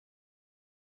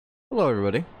Hello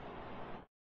everybody.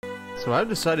 So I've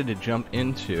decided to jump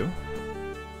into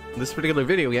this particular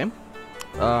video game.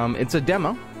 It's a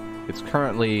demo. It's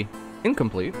currently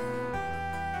incomplete.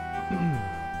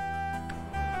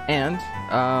 And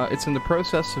it's in the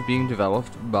process of being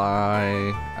developed by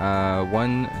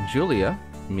one Julia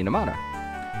Minamata.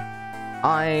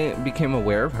 I became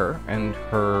aware of her and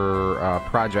her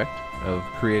project of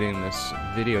creating this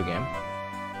video game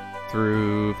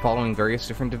through following various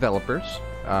different developers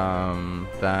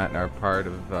that are part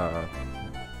of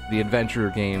the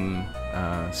adventure game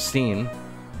scene,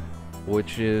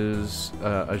 which is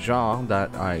a genre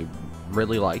that I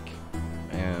really like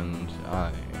and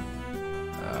I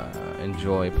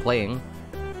enjoy playing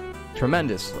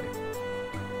tremendously.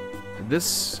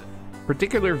 This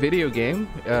particular video game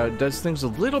does things a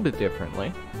little bit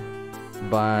differently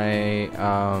by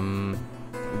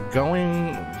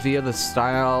going via the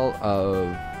style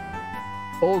of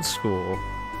old school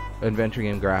adventure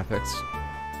game graphics,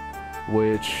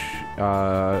 which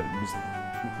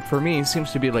for me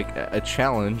seems to be like a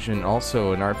challenge and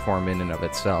also an art form in and of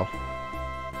itself.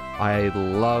 I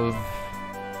love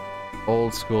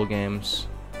old school games.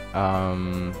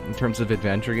 In terms of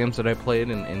adventure games that I played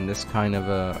in this kind of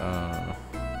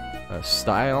a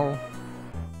style,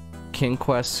 King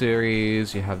Quest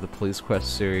series, you have the Police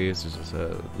Quest series, there's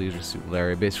a Leisure Suit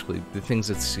Larry, basically the things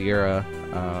that Sierra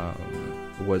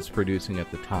was producing at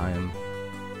the time.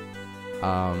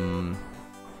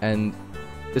 And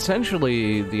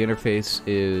essentially the interface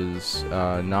is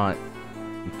not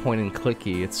point and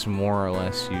clicky, it's more or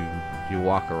less you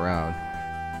walk around.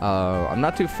 I'm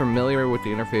not too familiar with the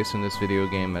interface in this video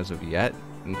game as of yet,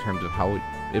 in terms of how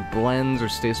it blends or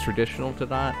stays traditional to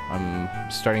that.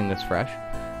 I'm starting this fresh.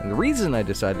 And the reason I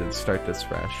decided to start this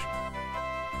fresh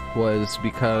was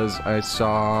because I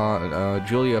saw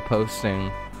Julia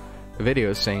posting a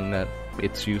video saying that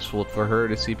it's useful for her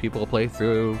to see people play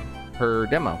through her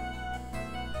demo.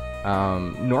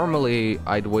 Normally,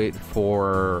 I'd wait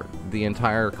for the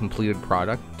entire completed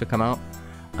product to come out.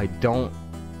 I don't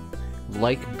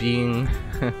like being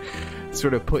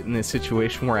sort of put in a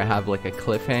situation where I have like a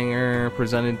cliffhanger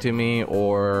presented to me,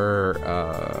 or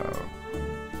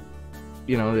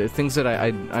you know, things that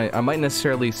I might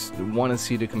necessarily want to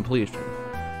see to completion.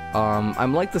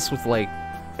 I'm like this with like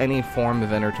any form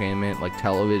of entertainment, like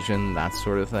television, that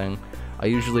sort of thing. I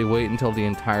usually wait until the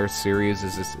entire series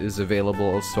is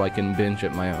available so I can binge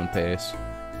at my own pace.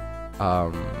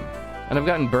 And I've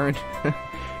gotten burned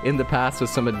in the past with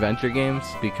some adventure games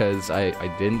because I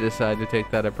didn't decide to take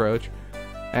that approach,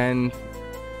 and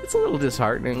it's a little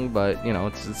disheartening, but you know,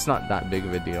 it's not that big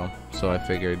of a deal. So I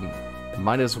figured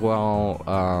might as well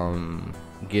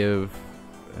give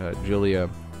Julia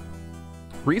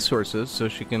resources so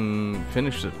she can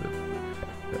finish it.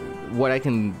 What I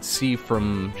can see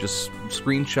from just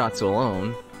screenshots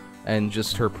alone and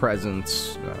just her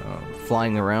presence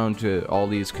flying around to all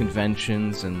these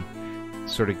conventions and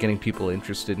sort of getting people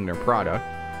interested in her product.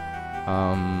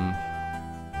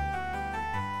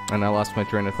 And I lost my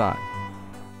train of thought.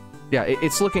 Yeah,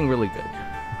 it's looking really good.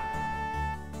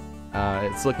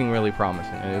 It's looking really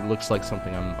promising, and it looks like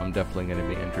something I'm definitely going to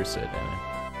be interested in.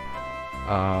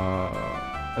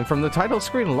 And from the title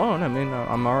screen alone, I mean,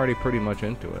 I'm already pretty much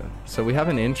into it. So we have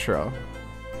an intro.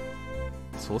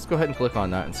 So let's go ahead and click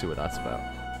on that and see what that's about.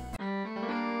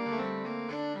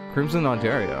 Crimson,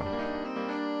 Ontario.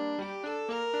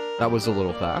 That was a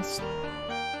little fast.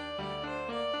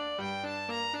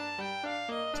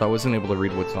 So I wasn't able to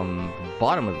read what's on the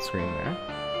bottom of the screen there.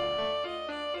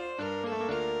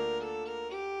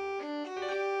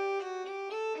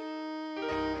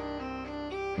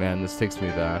 Man, this takes me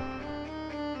back.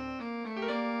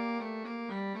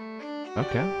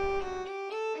 Okay.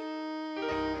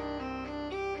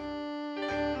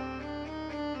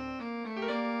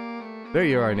 There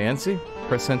you are, Nancy.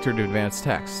 Press enter to advance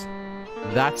text.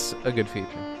 That's a good feature.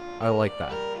 I like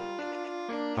that.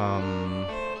 I'm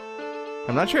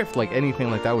not sure if like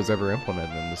anything like that was ever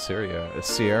implemented in the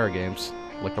Sierra games.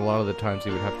 Like a lot of the times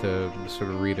you would have to sort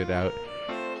of read it out.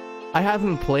 I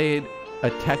haven't played a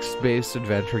text-based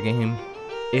adventure game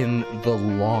in the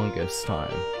longest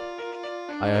time.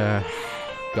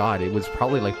 God, it was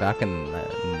probably like back in the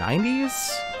 90s?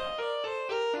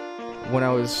 When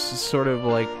I was sort of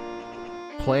like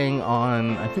playing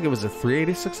on, I think it was a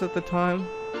 386 at the time.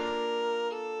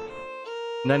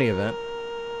 In any event.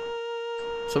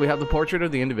 So we have the portrait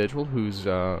of the individual who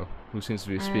seems to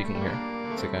be speaking here.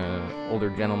 It's like an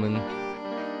older gentleman.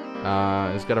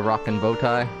 He's got a rockin' bow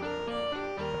tie.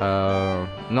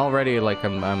 And already, like,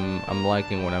 I'm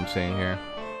liking what I'm seeing here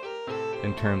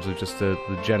in terms of just the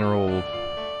general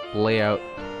layout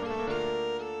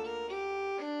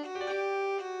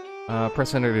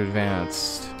Press enter to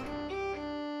advance.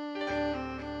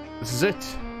 This is it.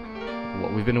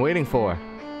 What we've been waiting for.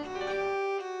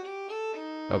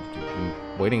 Oh, been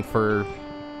waiting for...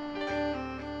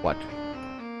 what?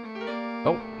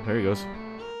 Oh, there he goes.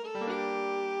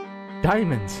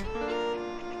 Diamonds!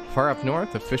 Far up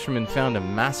north, a fisherman found a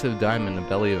massive diamond in the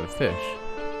belly of a fish.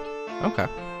 Okay.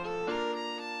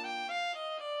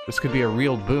 This could be a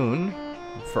real boon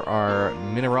for our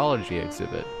mineralogy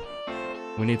exhibit.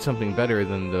 We need something better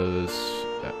than those...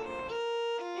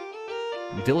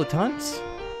 dilettantes?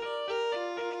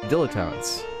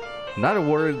 Dilettantes. Not a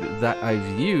word that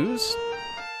I've used,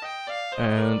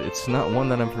 and it's not one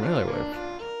that I'm familiar with.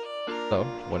 So,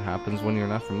 what happens when you're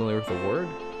not familiar with a word?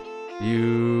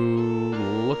 You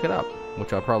look it up,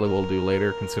 which I probably will do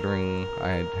later, considering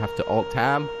I'd have to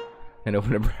Alt-Tab and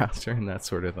open a browser and that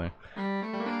sort of thing.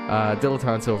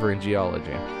 Dilettantes over in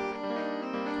geology.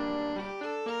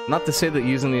 Not to say that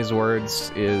using these words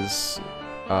is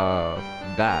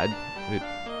bad. It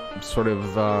sort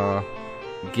of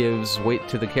gives weight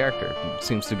to the character. He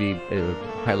seems to be a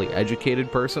highly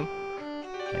educated person.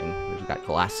 I mean, he's got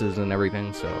glasses and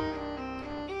everything, so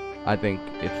I think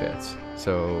it fits.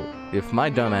 So if my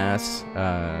dumbass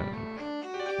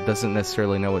doesn't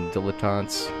necessarily know what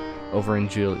dilettantes over in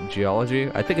geology,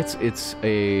 I think it's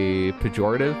a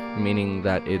pejorative, meaning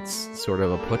that it's sort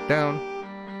of a put down.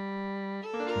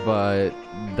 But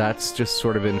that's just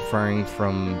sort of inferring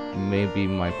from maybe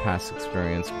my past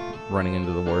experience running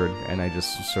into the word, and I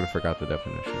just sort of forgot the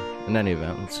definition. In any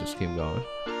event, let's just keep going.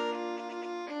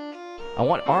 I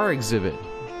want our exhibit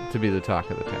to be the talk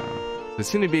of the town. They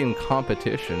seem to be in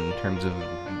competition in terms of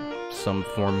some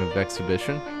form of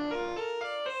exhibition.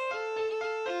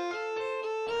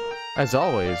 As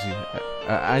always,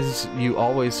 as you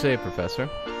always say, Professor.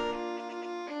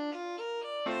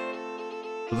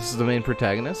 This is the main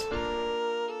protagonist.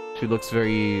 She looks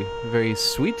very, very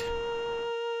sweet.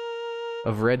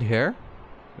 Of red hair.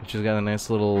 And she's got a nice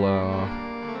little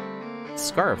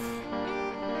scarf,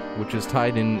 which is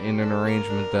tied in an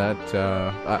arrangement that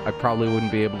I probably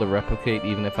wouldn't be able to replicate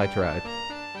even if I tried.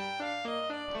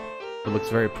 It looks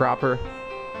very proper.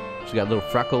 She's got little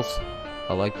freckles.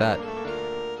 I like that.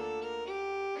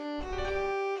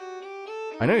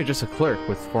 I know you're just a clerk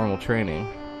with formal training,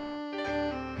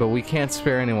 but we can't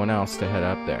spare anyone else to head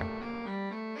up there.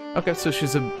 Okay, so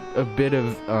she's a bit of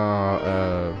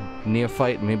a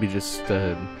neophyte, maybe just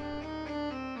you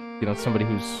know, somebody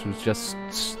who's just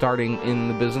starting in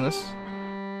the business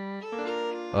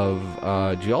of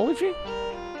geology.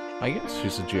 I guess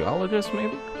she's a geologist,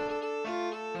 maybe.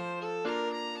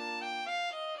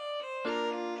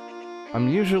 I'm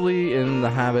not usually in the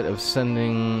habit of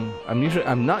sending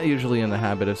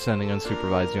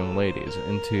unsupervised young ladies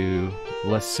into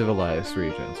less civilized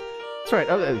regions. That's right.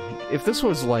 If this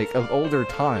was like of older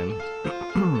time,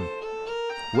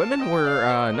 women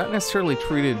were not necessarily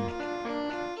treated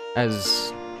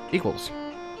as equals.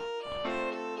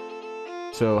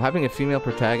 So having a female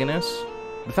protagonist,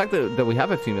 the fact that we have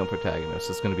a female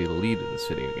protagonist is going to be the lead of this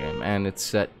video game, and it's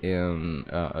set in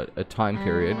a time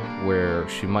period where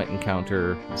she might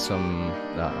encounter some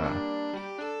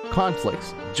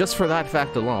conflicts. Just for that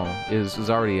fact alone is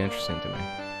already interesting to me.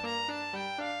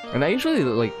 And I usually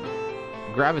like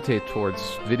gravitate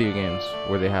towards video games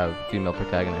where they have female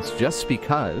protagonists just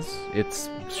because it's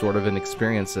sort of an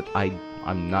experience that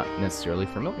I'm not necessarily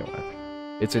familiar with.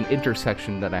 It's an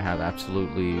intersection that I have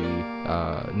absolutely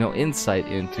no insight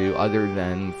into other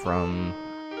than from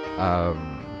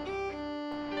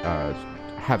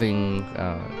having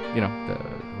you know, the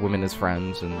women as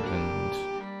friends and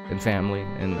family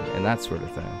and that sort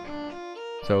of thing.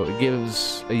 So it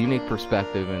gives a unique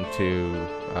perspective into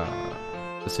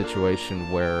a situation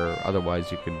where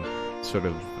otherwise you can sort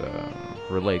of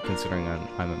relate, considering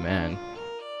I'm a man,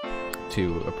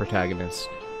 to a protagonist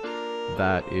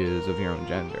that is of your own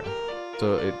gender.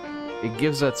 So it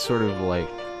gives that sort of like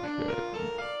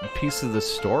piece of the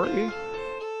story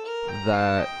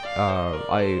that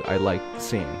I like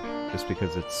seeing, just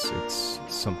because it's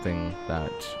something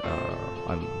that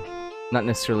I'm not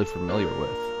necessarily familiar with,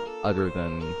 other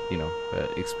than, you know,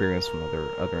 experience from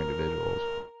other individuals.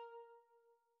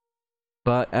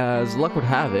 But as luck would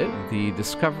have it, the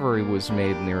discovery was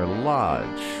made near a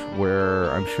lodge,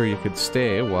 where I'm sure you could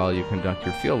stay while you conduct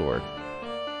your fieldwork.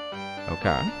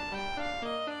 Okay.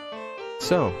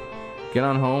 So, get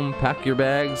on home, pack your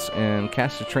bags, and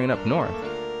catch the train up north.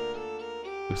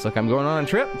 Looks like I'm going on a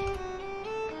trip.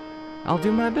 I'll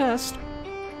do my best.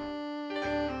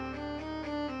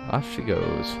 Off she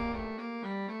goes.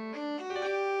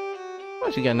 Oh,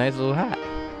 she got a nice little hat.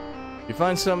 If you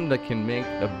find something that can make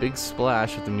a big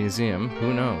splash at the museum,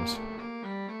 who knows?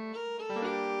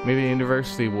 Maybe the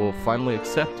university will finally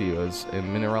accept you as a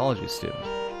mineralogy student.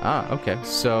 Ah, okay.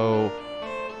 So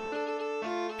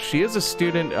she is a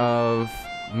student of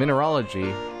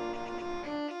mineralogy,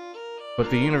 but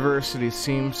the university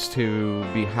seems to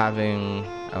be having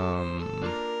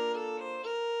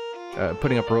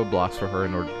putting up roadblocks for her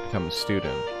in order to become a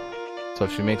student. So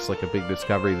if she makes like a big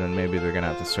discovery, then maybe they're gonna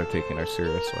have to start taking her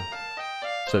seriously,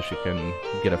 so she can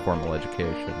get a formal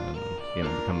education and, you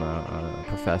know, become a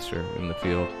professor in the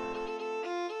field.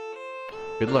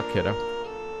 Good luck, kiddo.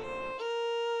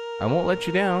 I won't let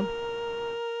you down.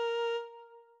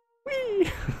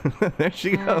 Whee! There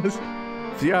she goes.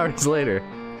 A few hours later.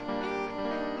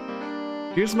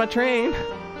 Here's my train.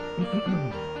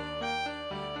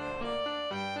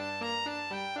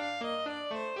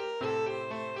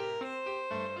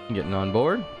 Getting on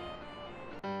board.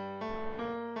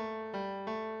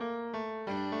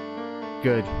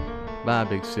 Good. Bye,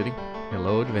 big city.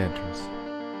 Hello, adventures.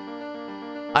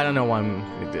 I don't know why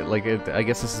I'm like. I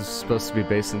guess this is supposed to be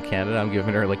based in Canada. I'm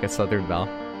giving her like a southern belle.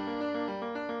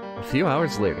 A few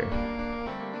hours later.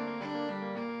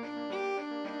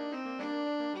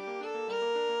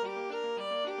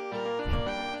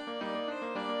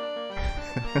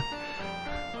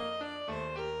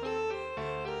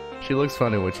 She looks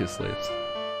funny when she sleeps.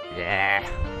 Yeah.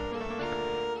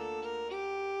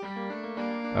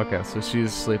 Okay, so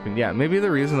she's sleeping. Yeah, maybe the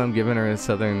reason I'm giving her a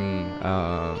southern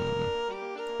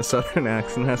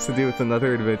accent has to do with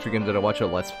another adventure game that I watched a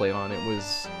Let's Play on. It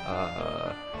was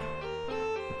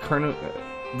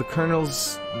the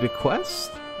Colonel's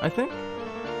Bequest, I think.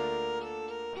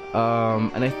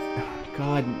 And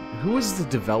God, who was the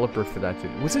developer for that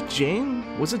dude? Was it Jane?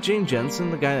 Was it Jane Jensen,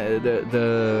 the guy,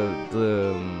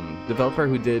 the developer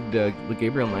who did the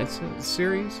Gabriel Knight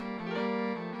series?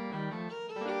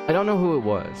 I don't know who it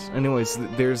was. Anyways,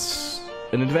 there's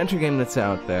an adventure game that's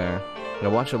out there that I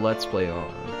watched a Let's Play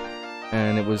on,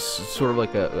 and it was sort of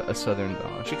like a southern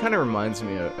belle. She kind of reminds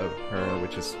me of her,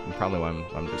 which is probably why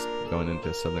I'm just going into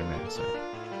a southern accent.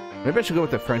 Maybe I should go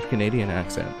with a French-Canadian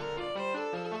accent.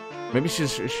 Maybe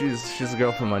she's a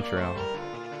girl from Montreal.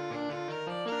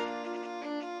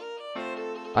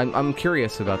 I'm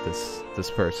curious about this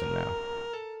person now.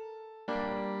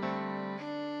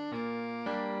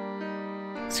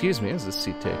 Excuse me, is this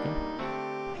seat taken?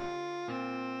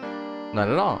 Not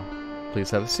at all. Please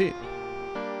have a seat.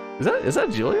 Is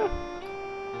that Julia?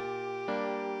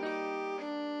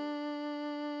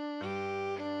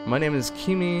 My name is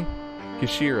Kimi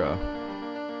Kishiro.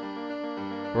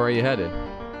 Where are you headed?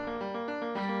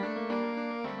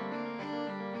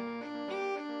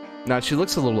 Now, she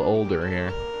looks a little older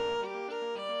here.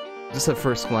 Just at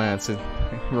first glance, it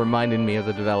reminded me of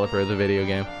the developer of the video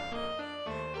game.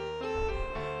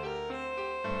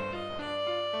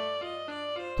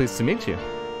 Pleased to meet you.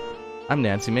 I'm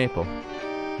Nancy Maple.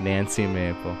 Nancy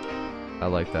Maple. I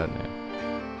like that name.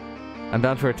 I'm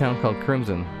bound for a town called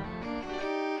Crimson.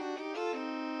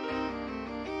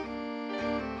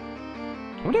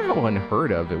 I wonder how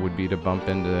unheard of it would be to bump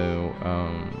into,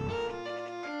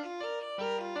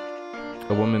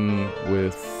 a woman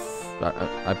with,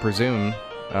 I presume,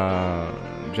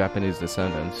 Japanese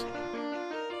descendants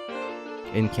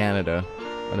in Canada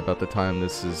at about the time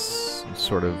this is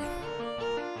sort of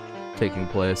taking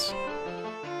place.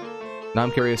 Now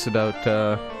I'm curious about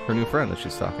her new friend that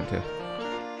she's talking to.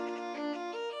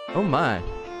 Oh my!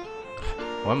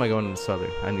 Why am I going to the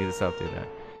southern? I need to update that.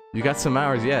 You got some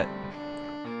hours yet?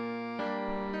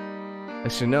 I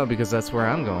should know because that's where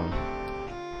I'm going.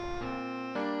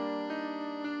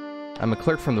 I'm a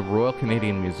clerk from the Royal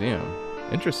Canadian Museum.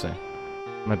 Interesting.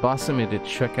 My boss sent me to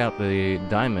check out the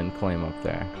diamond claim up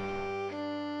there.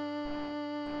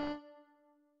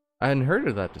 I hadn't heard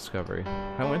of that discovery.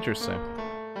 How interesting.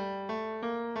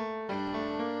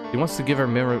 He wants to give our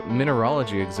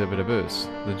mineralogy exhibit a boost.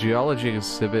 The geology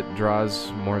exhibit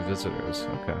draws more visitors.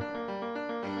 Okay.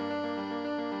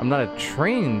 I'm not a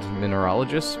trained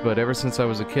mineralogist, but ever since I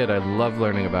was a kid, I love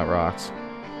learning about rocks.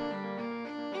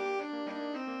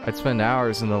 I'd spend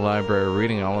hours in the library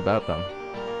reading all about them.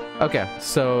 Okay,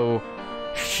 so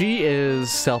she is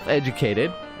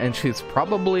self-educated, and she's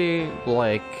probably,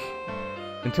 like,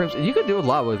 in terms... You could do a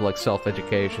lot with, like,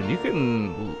 self-education. You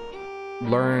can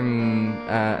learn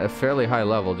at a fairly high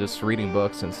level just reading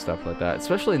books and stuff like that.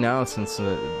 Especially now, since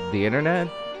the internet.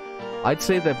 I'd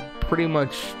say that pretty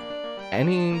much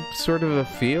any sort of a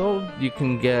field, you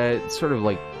can get sort of,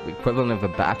 like, the equivalent of a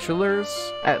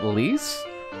bachelor's, at least.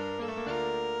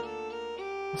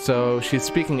 So she's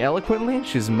speaking eloquently,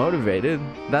 she's motivated.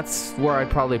 That's where I'd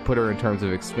probably put her in terms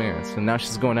of experience. And now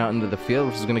she's going out into the field,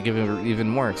 which is going to give her even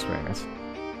more experience.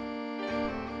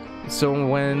 So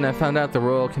when I found out the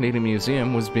Royal Canadian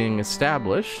Museum was being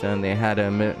established and they had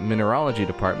a mineralogy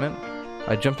department,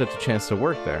 I jumped at the chance to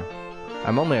work there.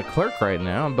 I'm only a clerk right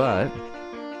now, but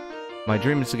my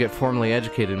dream is to get formally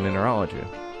educated in mineralogy.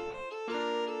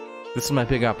 This is my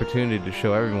big opportunity to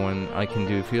show everyone I can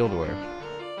do field work.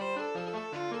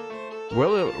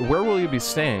 Where will you be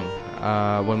staying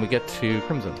when we get to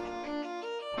Crimson?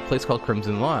 A place called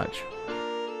Crimson Lodge.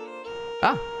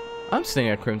 Ah, I'm staying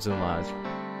at Crimson Lodge.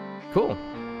 Cool.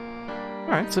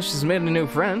 Alright, so she's made a new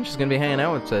friend. She's gonna be hanging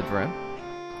out with said friend.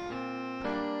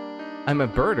 I'm a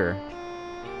birder.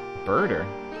 Birder?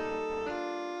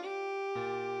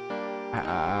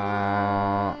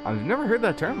 I've never heard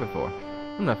that term before.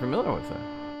 I'm not familiar with it.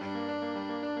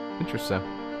 Interesting.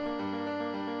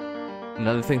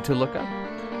 Another thing to look up.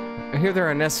 I hear there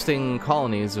are nesting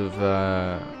colonies of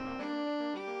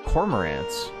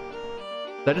cormorants.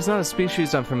 That is not a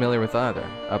species I'm familiar with either,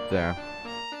 up there.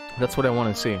 That's what I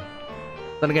want to see.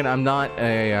 Then again, I'm not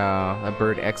a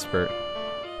bird expert.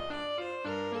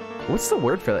 What's the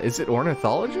word for that? Is it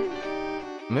ornithology?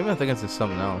 Maybe I think it's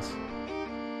something else.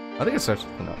 I think it starts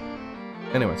with an O.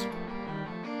 Anyways.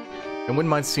 I wouldn't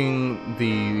mind seeing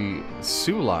the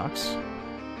Sulaks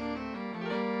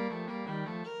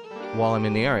while I'm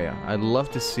in the area. I'd love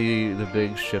to see the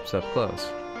big ships up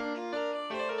close.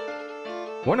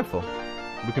 Wonderful.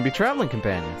 We can be traveling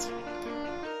companions.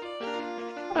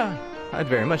 Ah, I'd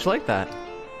very much like that.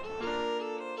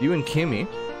 You and Kimmy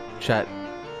chat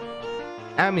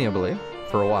amiably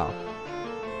for a while.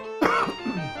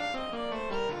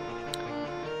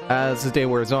 As the day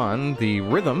wears on, the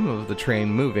rhythm of the train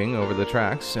moving over the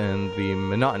tracks and the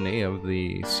monotony of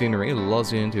the scenery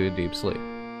lulls you into a deep sleep.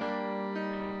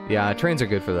 Yeah, trains are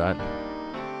good for that.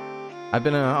 I've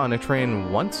been on a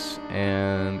train once,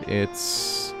 and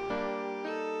it's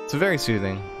a very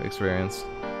soothing experience.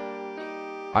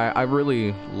 I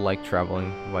really like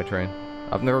traveling by train.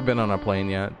 I've never been on a plane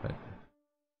yet, but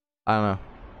I don't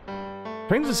know.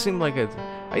 Trains just seem like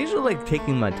I usually like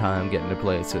taking my time getting to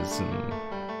places, and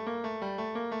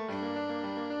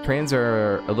trains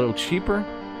are a little cheaper,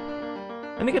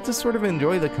 and you get to sort of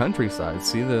enjoy the countryside,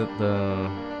 see the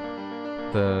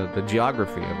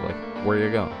geography of like where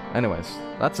you're going. Anyways,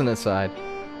 that's an aside,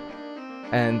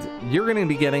 and you're gonna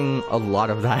be getting a lot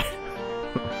of that.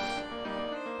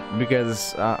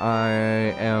 Because I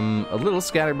am a little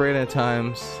scatterbrained at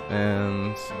times,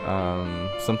 and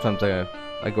sometimes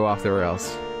I go off the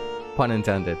rails. Pun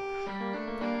intended.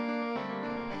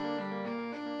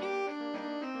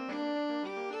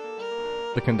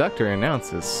 The conductor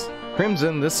announces,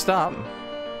 "Crimson, this stop."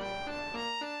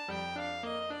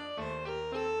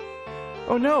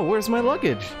 Oh no, where's my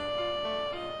luggage?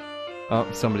 Oh,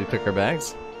 somebody took our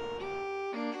bags.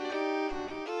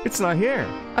 It's not here.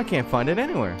 I can't find it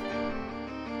anywhere.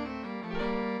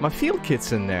 My field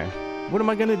kit's in there. What am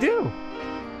I gonna do?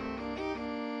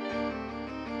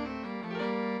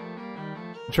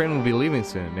 The train will be leaving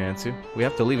soon, Nancy. We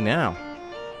have to leave now.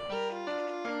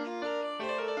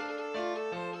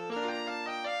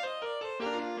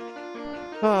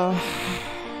 Oh,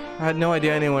 I had no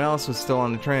idea anyone else was still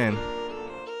on the train.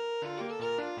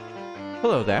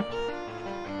 Hello there.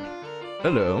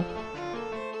 Hello.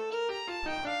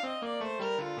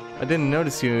 I didn't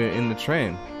notice you in the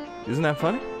train. Isn't that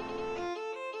funny?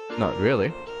 Not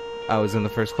really. I was in the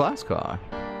first class car.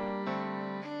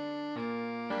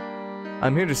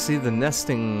 I'm here to see the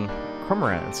nesting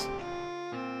cormorants.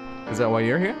 Is that why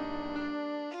you're here?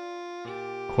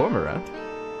 Cormorant?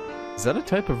 Is that a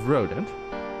type of rodent?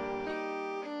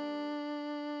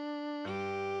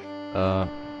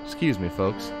 Excuse me,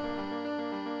 folks.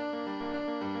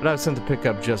 But I was sent to pick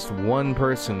up just one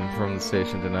person from the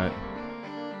station tonight.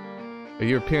 A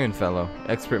European fellow,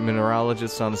 expert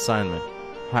mineralogist on assignment,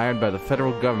 hired by the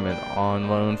federal government on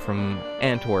loan from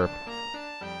Antwerp.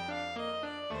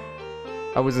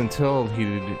 I wasn't told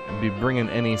he'd be bringing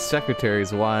any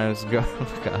secretaries' wives.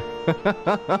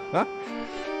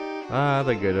 Ah,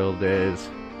 the good old days.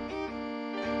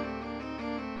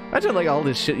 Imagine like all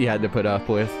this shit you had to put up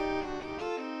with.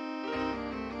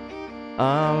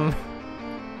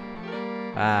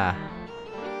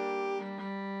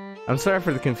 I'm sorry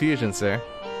for the confusion, sir.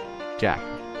 Jack.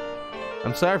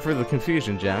 I'm sorry for the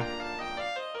confusion, Jack.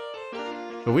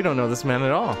 But we don't know this man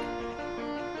at all.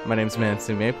 My name's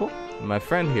Nancy Maple, and my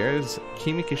friend here is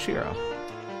Kimi Kishiro.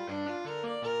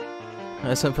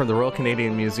 I sent from the Royal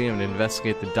Canadian Museum to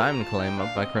investigate the diamond claim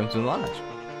up by Crimson Lodge.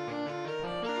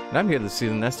 And I'm here to see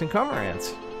the nesting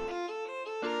cormorants.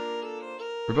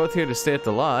 We're both here to stay at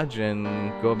the lodge and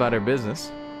go about our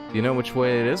business. Do you know which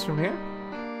way it is from here?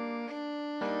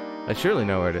 I surely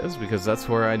know where it is, because that's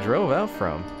where I drove out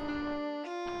from.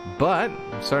 But,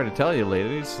 I'm sorry to tell you,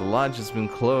 ladies, the lodge has been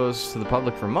closed to the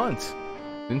public for months.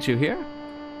 Didn't you hear?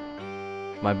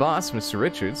 My boss, Mr.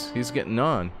 Richards, he's getting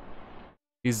on.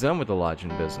 He's done with the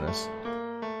lodging business.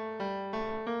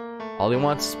 All he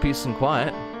wants is peace and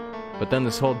quiet. But then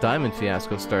this whole diamond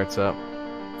fiasco starts up.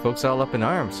 Folks all up in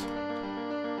arms.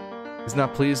 He's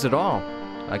not pleased at all,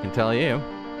 I can tell you.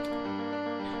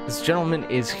 This gentleman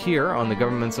is here on the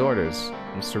government's orders.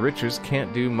 Mr. Richards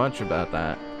can't do much about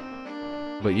that.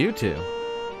 But you two...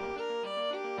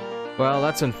 Well,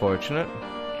 that's unfortunate.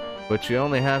 But you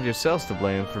only have yourselves to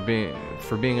blame for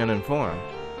being uninformed.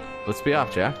 Let's be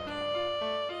off, Jack.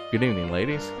 Good evening,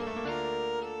 ladies.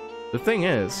 The thing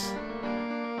is,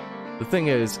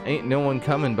 ain't no one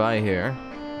coming by here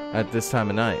at this time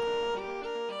of night.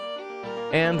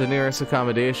 And the nearest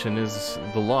accommodation is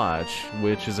the lodge,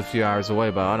 which is a few hours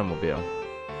away by automobile.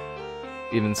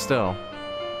 Even still.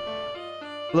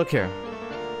 Look here.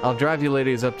 I'll drive you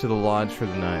ladies up to the lodge for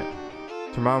the night.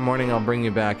 Tomorrow morning I'll bring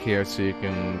you back here so you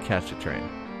can catch a train.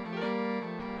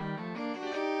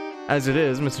 As it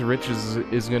is, Mr. Richards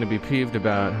is going to be peeved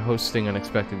about hosting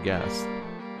unexpected guests.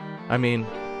 I mean,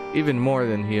 even more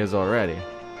than he is already.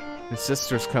 His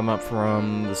sister's come up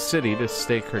from the city to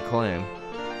stake her claim.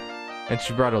 And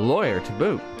she brought a lawyer to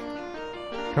boot.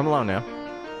 Come along now.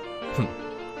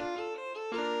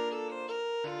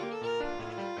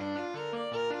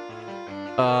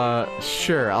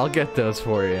 Sure, I'll get those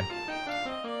for you.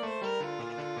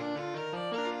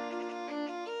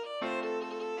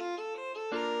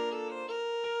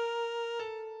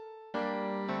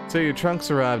 So your trunks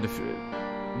arrived a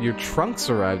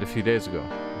few days ago.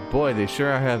 Boy, they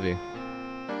sure are heavy.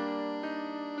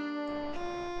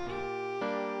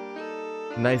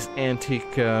 Nice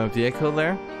antique vehicle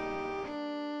there.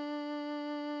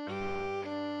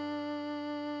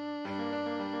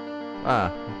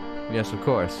 Ah, yes, of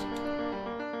course.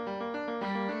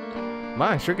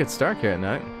 My, sure gets dark here at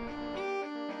night.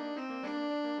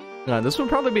 This would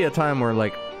probably be a time where,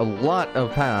 like, a lot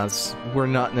of paths were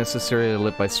not necessarily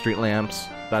lit by street lamps,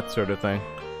 that sort of thing.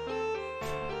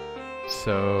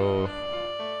 So,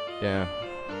 yeah.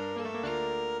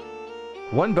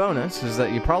 One bonus is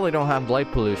that you probably don't have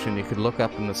light pollution. You could look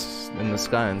up in the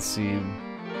sky and see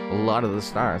a lot of the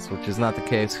stars, which is not the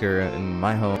case here in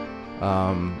my home,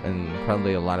 and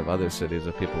probably a lot of other cities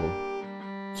that people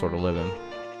sort of live in.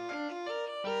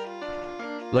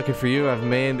 Lucky for you, I've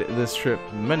made this trip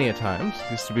many a times.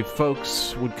 Used to be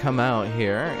folks would come out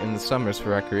here in the summers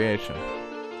for recreation.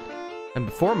 And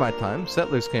before my time,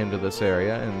 settlers came to this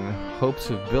area in hopes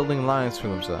of building lives for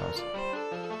themselves.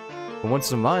 But once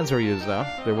the mines were used up,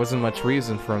 there wasn't much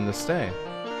reason for them to stay.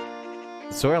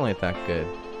 The soil ain't that good.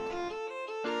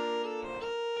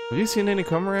 Have you seen any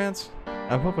cormorants?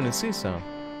 I'm hoping to see some.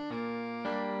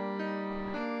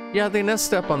 Yeah, they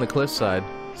nest up on the cliffside.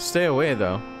 Stay away,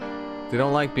 though. They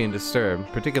don't like being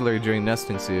disturbed, particularly during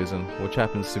nesting season, which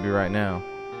happens to be right now.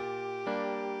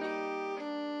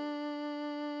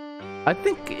 I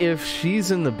think if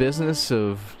she's in the business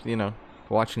of, you know,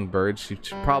 watching birds, she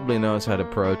probably knows how to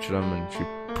approach them, and she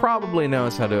probably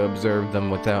knows how to observe them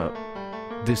without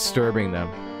disturbing them.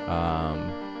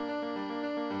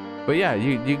 But yeah,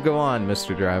 you go on,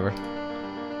 Mr. Driver.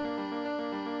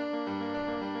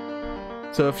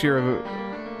 So if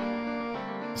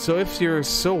you're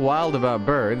so wild about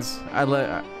birds, I'd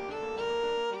let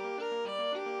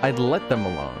them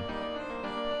alone.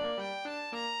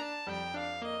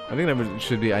 I think that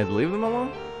should be I'd leave them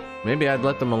alone? Maybe I'd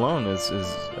let them alone is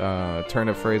a turn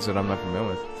of phrase that I'm not familiar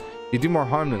with. You do more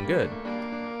harm than good.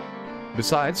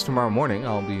 Besides, tomorrow morning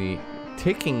I'll be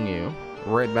taking you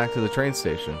right back to the train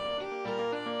station.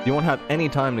 You won't have any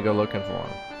time to go looking for them.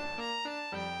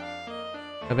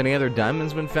 Have any other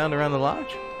diamonds been found around the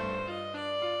lodge?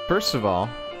 First of all,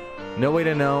 no way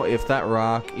to know if that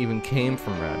rock even came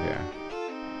from around here.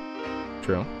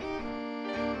 True.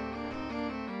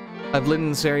 I've lived in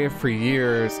this area for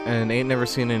years and ain't never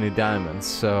seen any diamonds,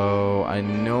 so I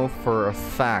know for a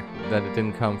fact that it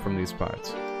didn't come from these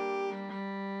parts.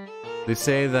 They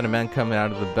say that a man coming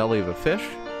out of the belly of a fish,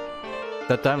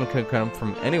 that diamond could come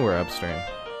from anywhere upstream.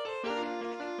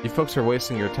 You folks are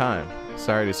wasting your time,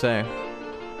 sorry to say.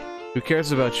 Who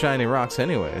cares about shiny rocks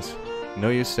anyways? No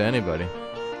use to anybody.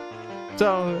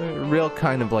 So, a real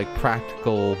kind of like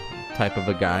practical type of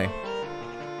a guy.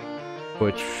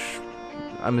 Which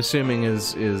I'm assuming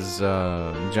is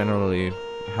generally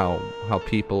how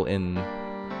people in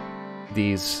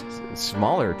these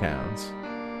smaller towns.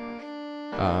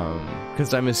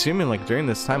 Because I'm assuming like during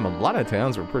this time a lot of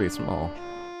towns were pretty small.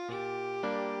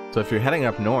 So if you're heading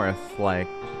up north, like,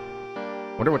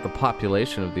 I wonder what the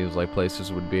population of these like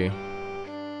places would be.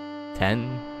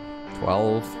 10,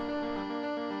 12.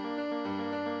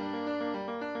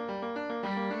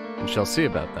 We shall see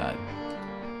about that.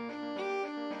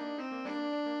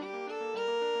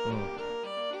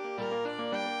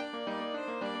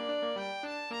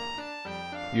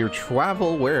 Your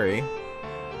travel-weary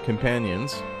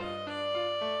companions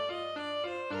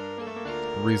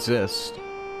resist.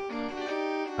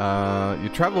 Your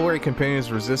travel-weary companions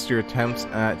resist your attempts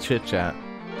at chit-chat.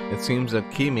 It seems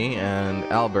that Kimi and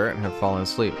Albert have fallen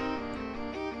asleep.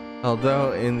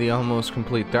 Although in the almost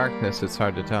complete darkness, it's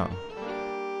hard to tell.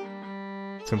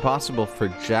 It's impossible for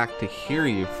Jack to hear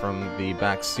you from the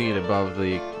back seat above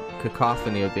the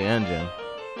cacophony of the engine.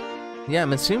 Yeah,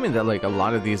 I'm assuming that like a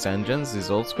lot of these engines,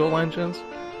 these old school engines,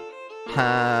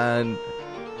 had,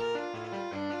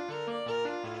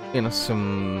 you know,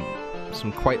 some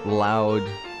quite loud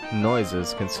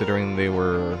noises, considering they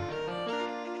were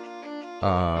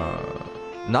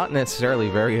not necessarily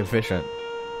very efficient.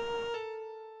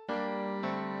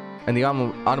 And the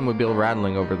automobile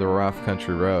rattling over the rough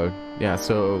country road. Yeah,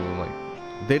 so like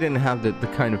they didn't have the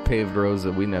kind of paved roads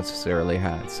that we necessarily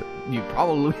had. So you'd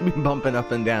probably be bumping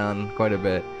up and down quite a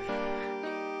bit.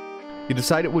 You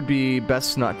decide it would be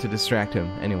best not to distract him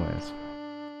anyways.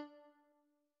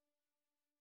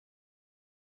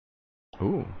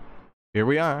 Ooh, here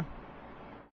we are.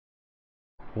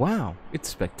 Wow, it's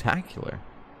spectacular.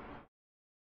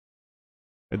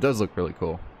 It does look really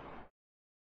cool.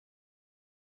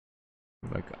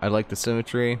 Like, I like the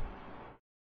symmetry.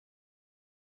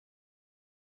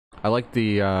 I like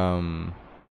the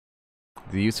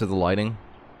use of the lighting.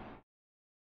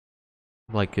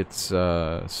 Like it's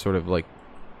sort of like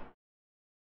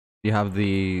you have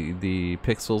the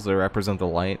pixels that represent the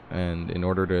light, and in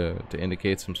order to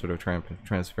indicate some sort of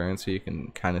transparency, you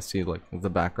can kind of see like the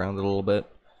background a little bit.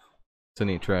 It's a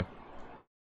neat trick.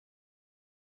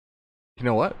 You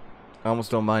know what? I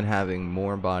almost don't mind having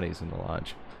more bodies in the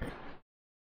lodge.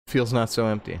 Feels not so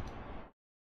empty.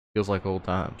 Feels like old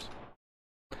times.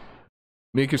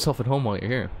 Make yourself at home while you're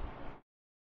here.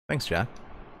 Thanks, Jack.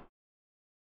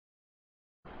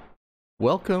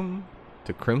 Welcome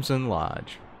to Crimson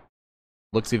Lodge.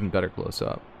 Looks even better close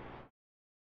up.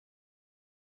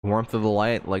 Warmth of the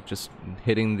light, like just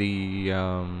hitting the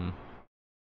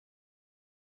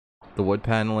wood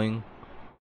paneling,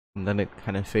 and then it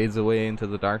kind of fades away into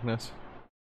the darkness.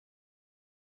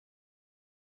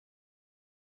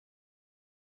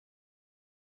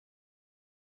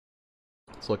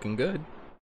 It's looking good.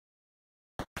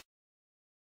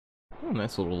 Oh,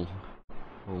 nice little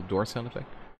door sound effect.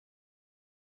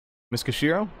 Miss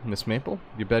Kashiro, Miss Maple,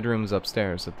 your bedroom is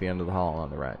upstairs at the end of the hall on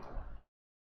the right.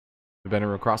 The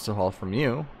bedroom across the hall from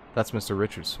you, that's Mr.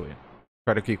 Richard's suite.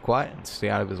 Try to keep quiet and stay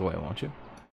out of his way, won't you?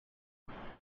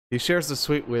 He shares the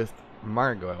suite with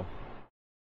Margot.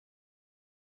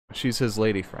 She's his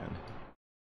lady friend.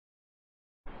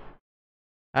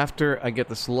 After I get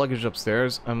this luggage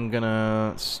upstairs, I'm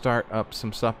gonna start up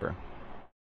some supper.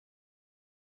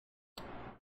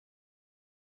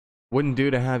 Wouldn't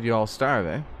do to have you all starve,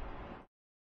 eh?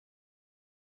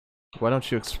 Why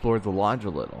don't you explore the lodge a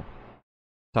little?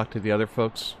 Talk to the other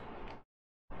folks.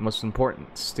 Most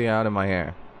important, stay out of my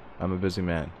hair. I'm a busy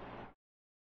man.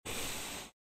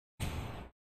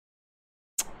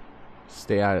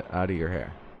 Stay out of your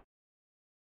hair.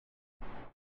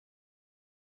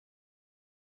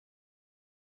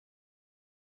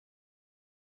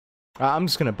 I'm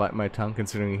just gonna bite my tongue,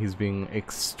 considering he's being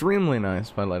extremely nice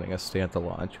by letting us stay at the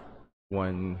lodge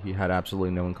when he had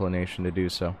absolutely no inclination to do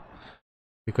so.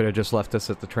 He could have just left us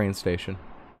at the train station.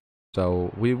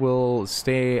 So we will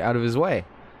stay out of his way.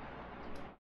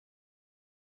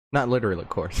 Not literally, of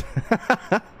course.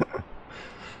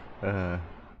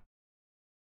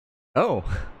 Oh,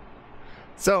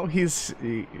 so he's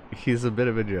a bit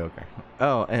of a joker.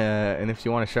 Oh, and if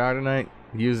you want to shower tonight,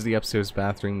 use the upstairs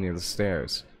bathroom near the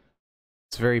stairs.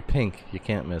 It's very pink. You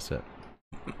can't miss it.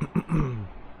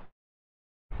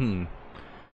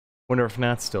 Wonder if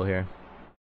Nat's still here.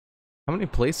 How many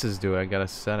places do I gotta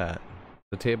set at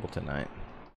the table tonight?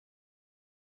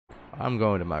 I'm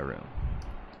going to my room.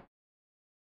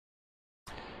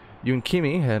 You and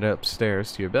Kimi head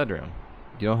upstairs to your bedroom.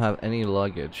 You don't have any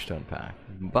luggage to unpack,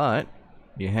 but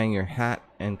you hang your hat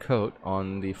and coat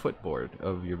on the footboard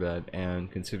of your bed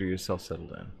and consider yourself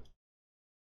settled in.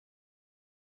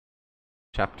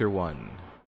 Chapter 1.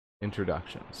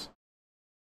 Introductions.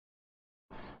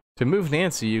 To move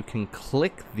Nancy, you can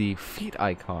click the feet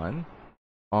icon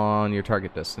on your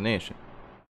target destination.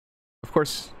 Of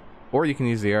course, or you can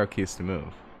use the arrow keys to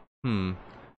move.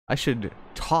 I should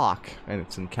talk, and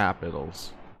it's in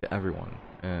capitals, to everyone,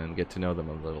 and get to know them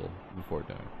a little before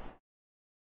doing.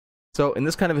 So in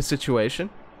this kind of a situation,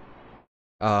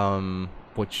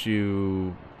 what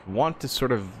you want to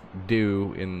sort of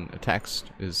do in a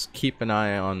text is keep an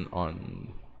eye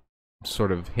on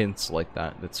sort of hints like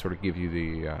that sort of give you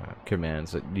the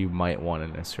commands that you might want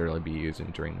to necessarily be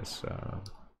using during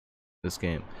this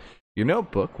game. Your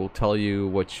notebook will tell you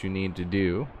what you need to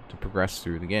do to progress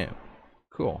through the game.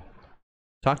 Cool.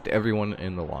 Talk to everyone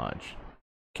in the lodge.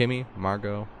 Kimmy,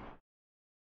 Margot,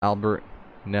 Albert,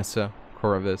 Nessa,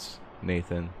 Corvus,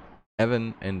 Nathan,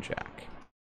 Evan, and Jack.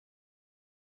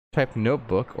 Type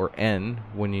notebook or N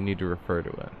when you need to refer to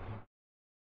it.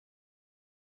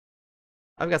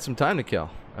 I've got some time to kill.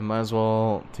 I might as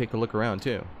well take a look around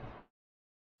too.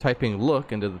 Typing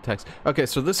look into the text. Okay,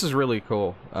 so this is really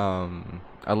cool.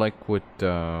 I like what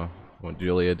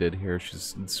Julia did here.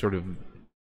 She's sort of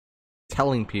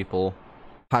telling people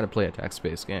how to play a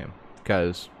text-based game.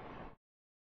 Because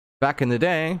back in the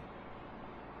day,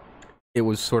 it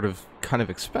was sort of kind of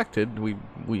expected. We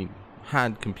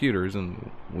had computers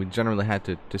and we generally had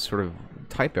to sort of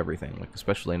type everything, like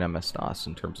especially in MS-DOS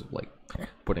in terms of like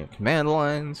putting command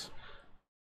lines,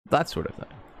 that sort of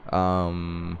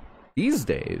thing. These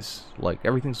days, like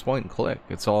everything's point and click.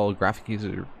 It's all graphic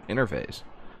user interface.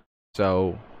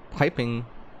 So typing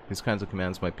these kinds of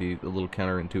commands might be a little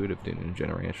counterintuitive to new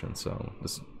generation. So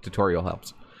this tutorial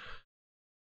helps.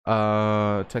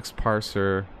 Text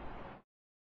parser.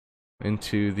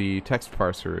 Into the text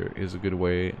parser is a good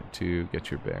way to get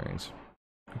your bearings.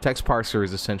 Text parser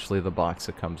is essentially the box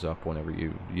that comes up whenever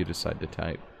you decide to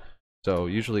type. So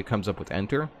usually it comes up with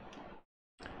enter.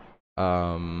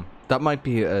 That might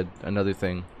be another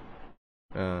thing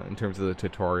in terms of the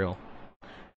tutorial.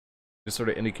 Just sort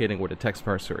of indicating what a text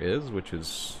parser is, which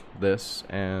is this,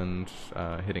 and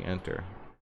hitting enter.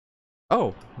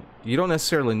 Oh, you don't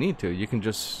necessarily need to. You can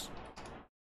just...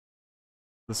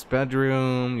 This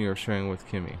bedroom you're sharing with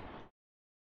Kimmy.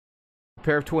 A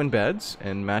pair of twin beds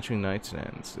and matching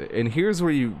nightstands. And here's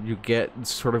where you get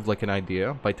sort of like an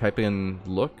idea by typing in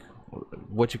look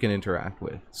what you can interact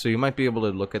with. So you might be able to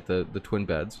look at the twin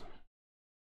beds,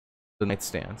 the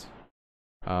nightstands.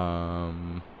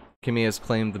 Kimmy has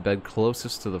claimed the bed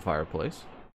closest to the fireplace.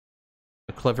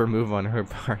 A clever move on her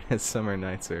part, as summer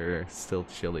nights are still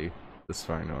chilly this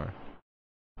far north.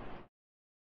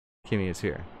 Kimmy is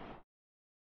here.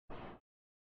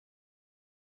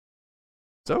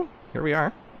 So, here we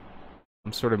are.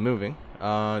 I'm sort of moving.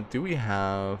 Do we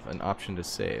have an option to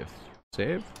save?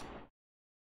 Save?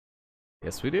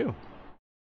 Yes, we do.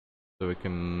 So we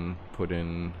can put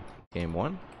in game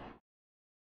 1.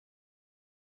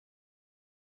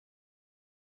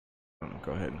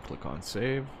 Go ahead and click on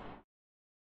save.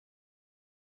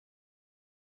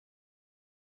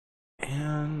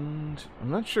 And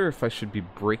I'm not sure if I should be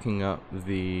breaking up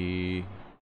the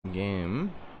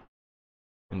game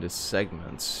into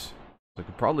segments. I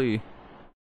could probably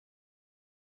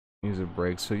use a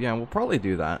break. So yeah, we'll probably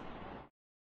do that.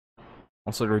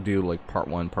 I'll sort of do like part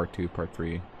 1, part 2, part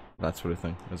 3, that sort of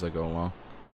thing as I go along.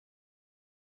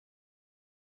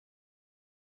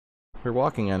 Her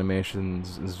walking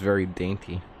animations is very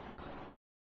dainty.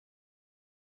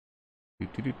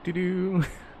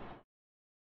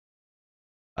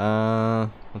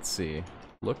 Let's see.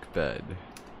 Look bed.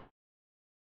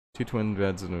 2 twin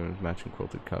beds and matching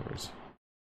quilted covers.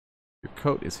 Your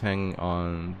coat is hanging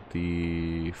on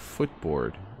the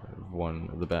footboard of one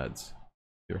of the beds.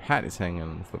 Your hat is hanging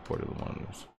on the footboard of the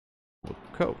one's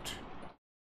coat.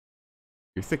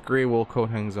 Your thick gray wool coat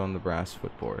hangs on the brass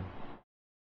footboard.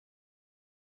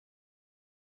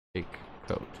 Take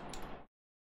coat.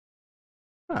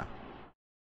 Ah.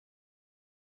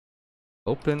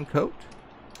 Open coat?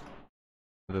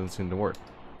 It doesn't seem to work.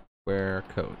 Wear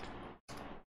coat.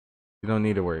 You don't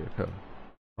need to wear your coat.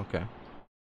 Okay.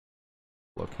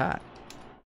 Look, hat.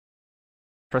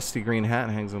 Crusty green hat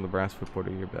hangs on the brass footboard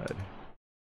of your bed.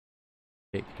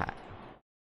 Take hat.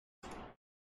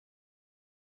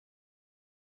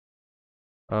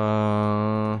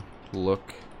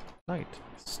 Look,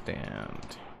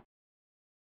 nightstand.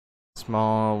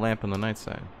 Small lamp on the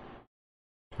nightstand.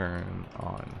 Turn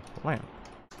on lamp.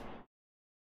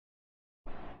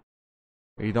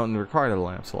 You don't require the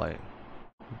lamp's light.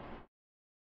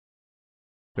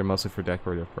 They're mostly for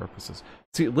decorative purposes.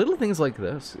 See, little things like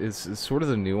this is sort of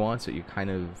the nuance that you kind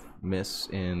of miss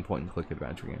in point-and-click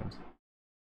adventure games.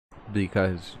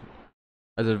 Because,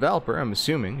 as a developer, I'm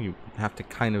assuming you have to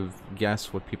kind of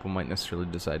guess what people might necessarily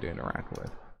decide to interact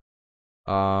with.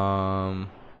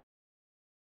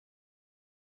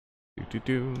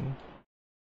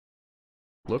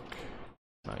 Look,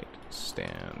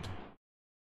 nightstand.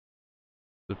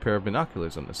 There's a pair of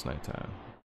binoculars on this nighttime,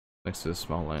 next to the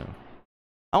small lamp.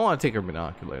 I want to take her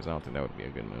binoculars. I don't think that would be a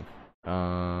good move.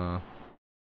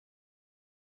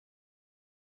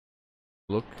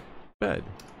 Look, bed.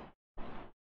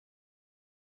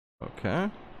 Okay.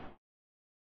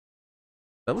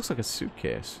 That looks like a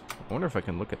suitcase. I wonder if I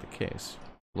can look at the case.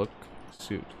 Look,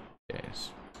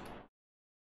 suitcase.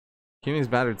 Kimmy's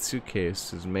battered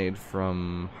suitcase is made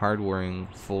from hard-wearing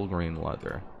full-grain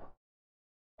leather.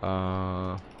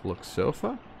 Look,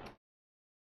 sofa?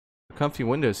 A comfy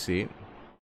window seat.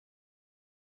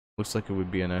 Looks like it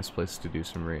would be a nice place to do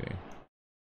some reading.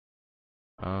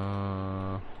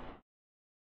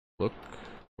 Look,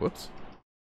 whoops.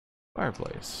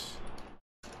 Fireplace.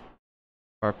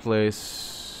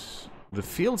 Fireplace. The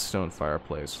fieldstone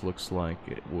fireplace looks like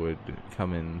it would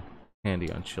come in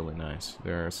handy on chilly nights.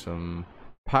 There are some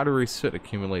powdery soot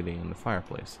accumulating in the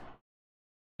fireplace.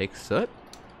 Take soot?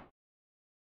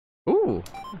 Ooh,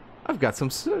 I've got some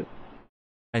soot.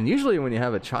 And usually when you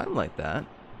have a chime like that,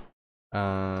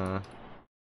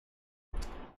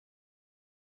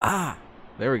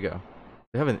 there we go.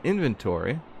 They have an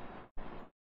inventory.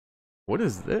 What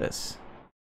is this?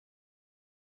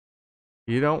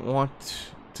 You don't want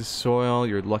to soil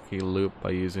your lucky loop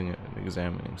by using it and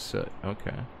examining soot.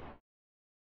 Okay.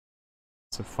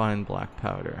 It's a fine black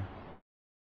powder.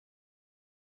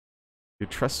 Your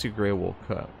trusty gray wool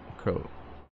coat.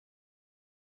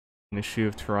 An issue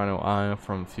of Toronto Eye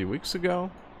from a few weeks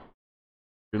ago.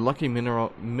 Your lucky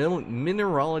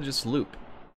mineralogist loop.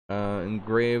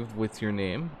 Engraved with your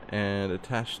name and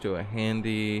attached to a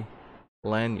handy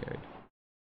lanyard.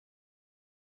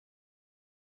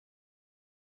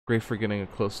 Great for getting a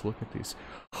close look at these.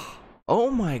 Oh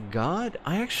my god,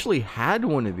 I actually had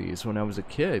one of these when I was a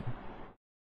kid.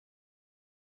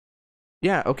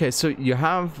 Yeah, okay, so you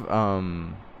have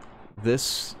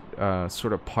this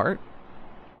sort of part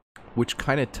which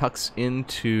kind of tucks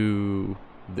into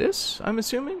this, I'm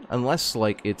assuming, unless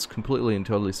like it's completely and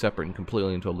totally separate and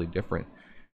completely and totally different.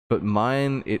 But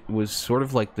mine, it was sort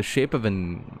of like the shape of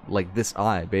an, like this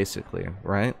eye basically,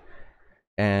 right?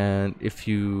 And if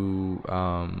you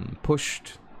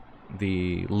pushed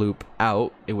the loop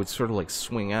out, it would sort of like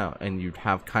swing out, and you'd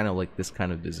have kind of like this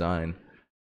kind of design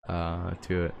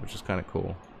to it, which is kind of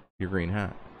cool. Your green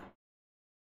hat.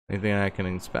 Anything I can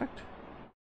inspect?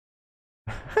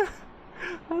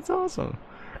 That's awesome.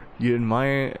 You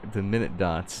admire the minute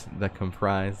dots that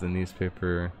comprise the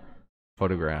newspaper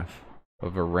photograph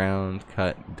of a round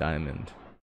cut diamond.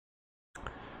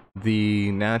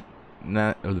 The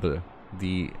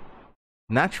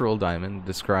natural diamond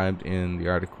described in the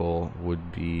article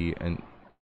would be an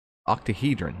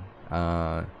octahedron,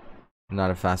 not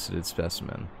a faceted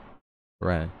specimen.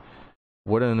 Right.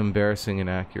 What an embarrassing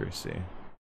inaccuracy.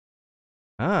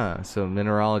 Ah, so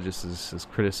mineralogist is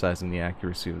criticizing the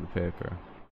accuracy of the paper.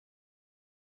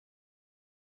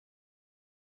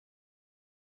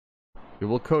 Your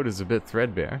wool coat is a bit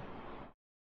threadbare,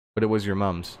 but it was your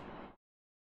mom's.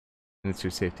 And it's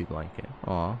your safety blanket.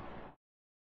 Aw.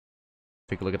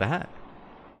 Take a look at the hat.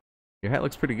 Your hat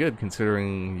looks pretty good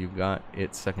considering you got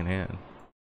it secondhand.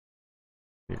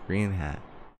 Your green hat.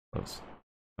 Close.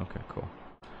 Okay, cool.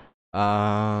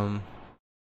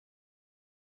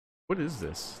 What is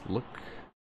this? Look.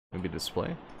 Maybe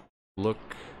display?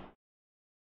 Look.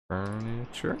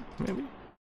 Furniture, maybe?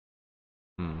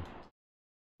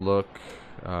 Look,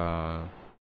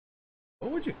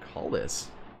 what would you call this?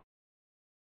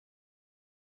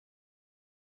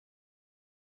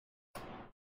 Is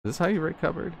this how you write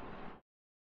cupboard?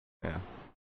 Yeah.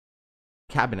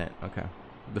 Cabinet, okay.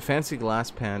 The fancy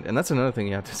glass pan, and that's another thing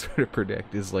you have to sort of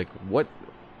predict, is like what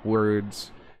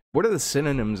words, what are the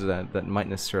synonyms that might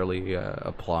necessarily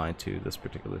apply to this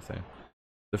particular thing?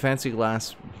 The fancy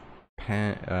glass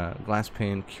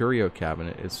pane curio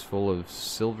cabinet is full of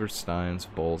silver steins,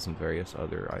 bowls, and various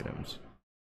other items.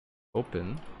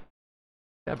 Open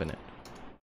cabinet.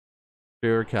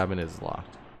 Curio cabinet is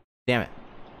locked. Damn it.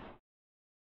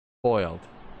 Foiled.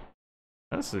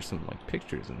 Notice there's some like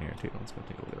pictures in here too. Let's go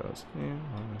take a look at those. Yeah,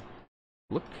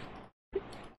 look.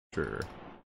 Picture.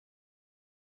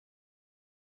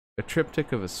 A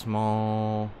triptych of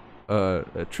small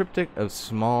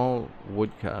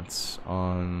woodcuts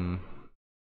on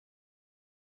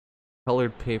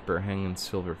colored paper hang in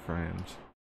silver frames.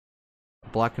 A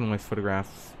black and white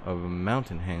photograph of a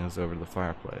mountain hangs over the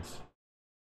fireplace.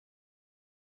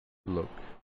 Look.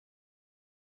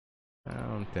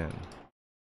 Mountain.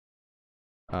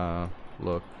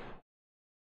 Look.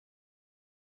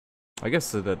 I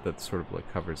guess that sort of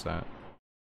like covers that.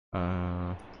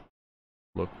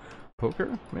 Look.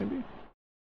 Poker, maybe?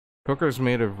 Poker is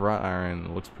made of wrought iron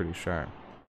and looks pretty sharp.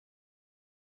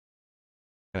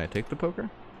 Can I take the poker?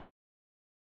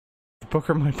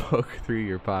 Booker might poke through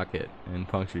your pocket and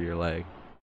puncture your leg.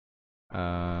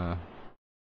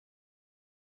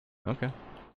 Okay.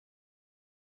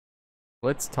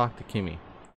 Let's talk to Kimmy.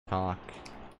 Talk.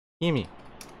 Kimmy.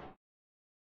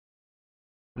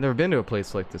 I've never been to a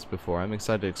place like this before. I'm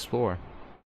excited to explore.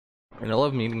 And I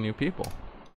love meeting new people.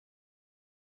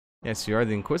 Yes, you are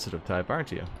the inquisitive type,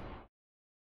 aren't you?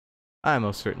 I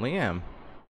most certainly am.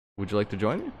 Would you like to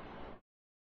join me?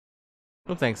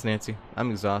 No thanks, Nancy.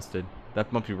 I'm exhausted.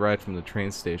 That bumpy ride from the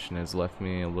train station has left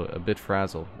me a bit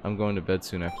frazzled. I'm going to bed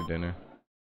soon after dinner.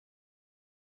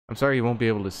 I'm sorry you won't be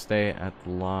able to stay at the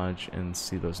lodge and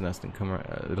see those nesting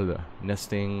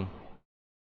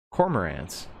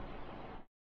cormorants.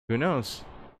 Who knows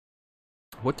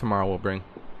what tomorrow will bring.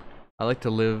 I like to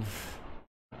live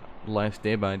life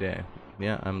day by day.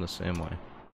 Yeah, I'm the same way.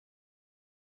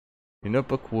 Your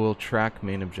notebook will track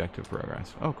main objective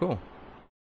progress. Oh, cool.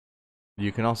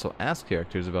 You can also ask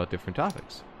characters about different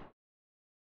topics.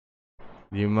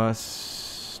 You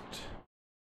must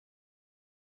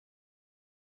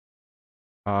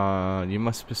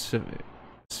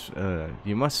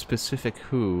specific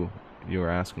who you are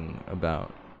asking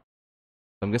about.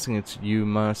 I'm guessing it's you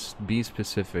must be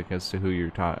specific as to who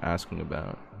you're asking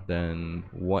about, then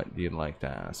what you'd like to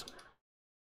ask.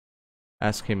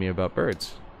 Ask me about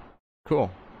birds. Cool.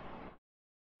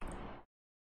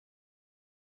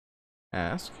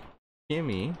 Ask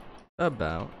Kimmy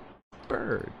about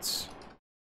birds.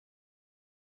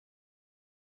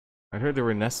 I heard there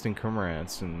were nesting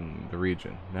cormorants in the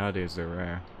region. Nowadays they're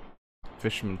rare.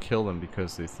 Fishermen kill them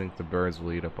because they think the birds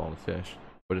will eat up all the fish.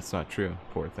 But it's not true,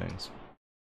 poor things.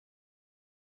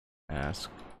 Ask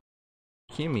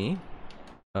Kimmy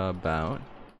about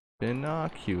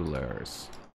binoculars.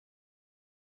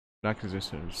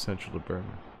 Binoculars are essential to bird.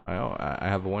 I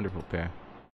have a wonderful pair.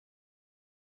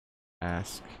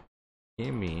 Ask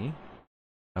Kimmy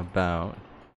about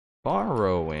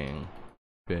borrowing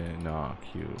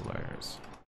binoculars.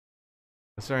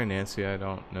 Sorry, Nancy, I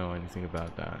don't know anything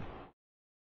about that.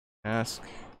 Ask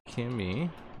Kimmy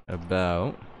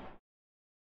about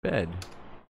bed.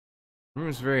 The room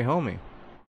is very homey.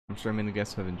 I'm sure many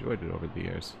guests have enjoyed it over the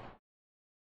years.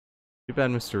 Too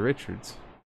bad Mr. Richards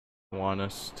want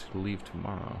us to leave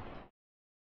tomorrow.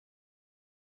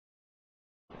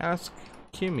 Ask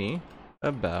Kimmy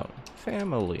about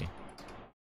family.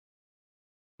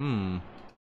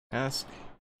 Ask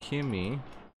Kimmy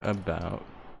about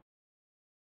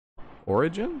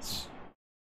origins?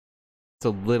 It's a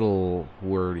little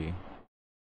wordy.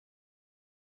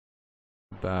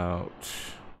 About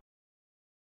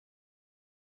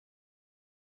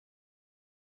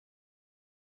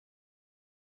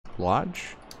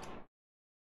lodge?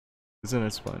 Isn't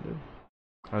it splendid?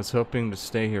 I was hoping to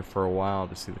stay here for a while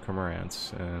to see the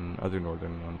cormorants and other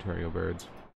northern Ontario birds.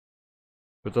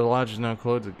 But the lodge is now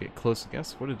closed to get close to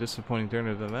guests. What a disappointing turn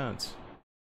of events.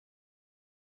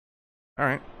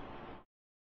 Alright.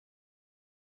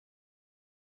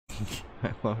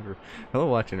 I love her. I love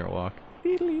watching her walk.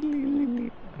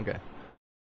 Okay.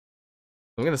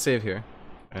 I'm gonna save here.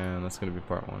 And that's gonna be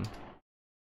part 1.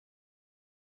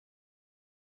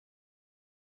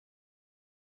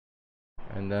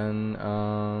 And then,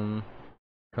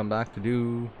 come back to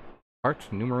do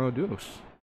part numero dos.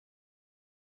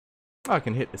 Oh, I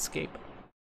can hit escape.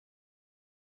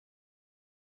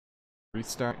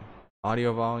 Restart.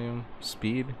 Audio volume.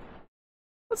 Speed.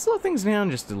 Let's slow things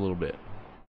down just a little bit.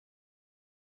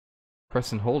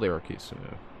 Press and hold arrow keys to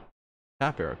move.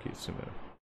 Tap arrow keys to move.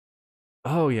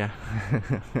 Oh, yeah.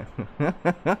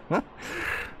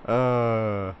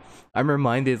 I'm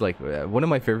reminded, like, one of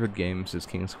my favorite games is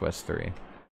King's Quest 3.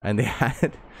 And they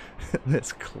had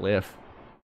this cliff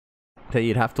that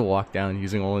you'd have to walk down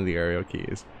using only the arrow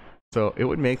keys. So it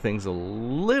would make things a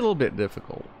little bit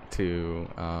difficult to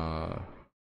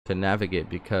navigate,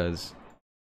 because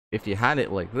if you had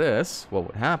it like this, what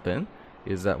would happen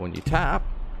is that when you tap,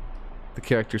 the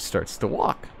character starts to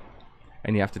walk.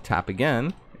 And you have to tap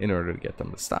again in order to get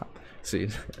them to stop. So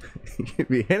you'd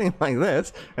be hitting like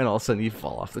this, and all of a sudden you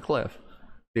fall off the cliff.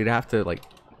 You'd have to like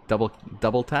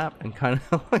double tap and kind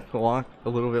of like walk a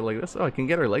little bit like this. Oh, I can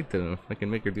get her leg to move. I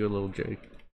can make her do a little jig.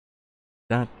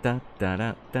 Da da da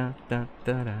da da da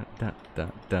da da da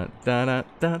da da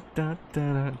da da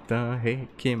da da. Hey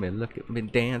Kimmy, look at me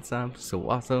dance, I'm so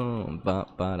awesome. Ba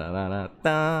ba da da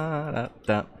da da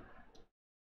da.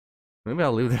 Maybe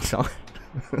I'll leave this on.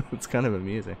 It's kind of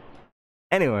amusing.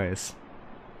 Anyways,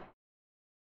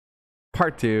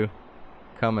 part 2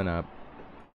 coming up.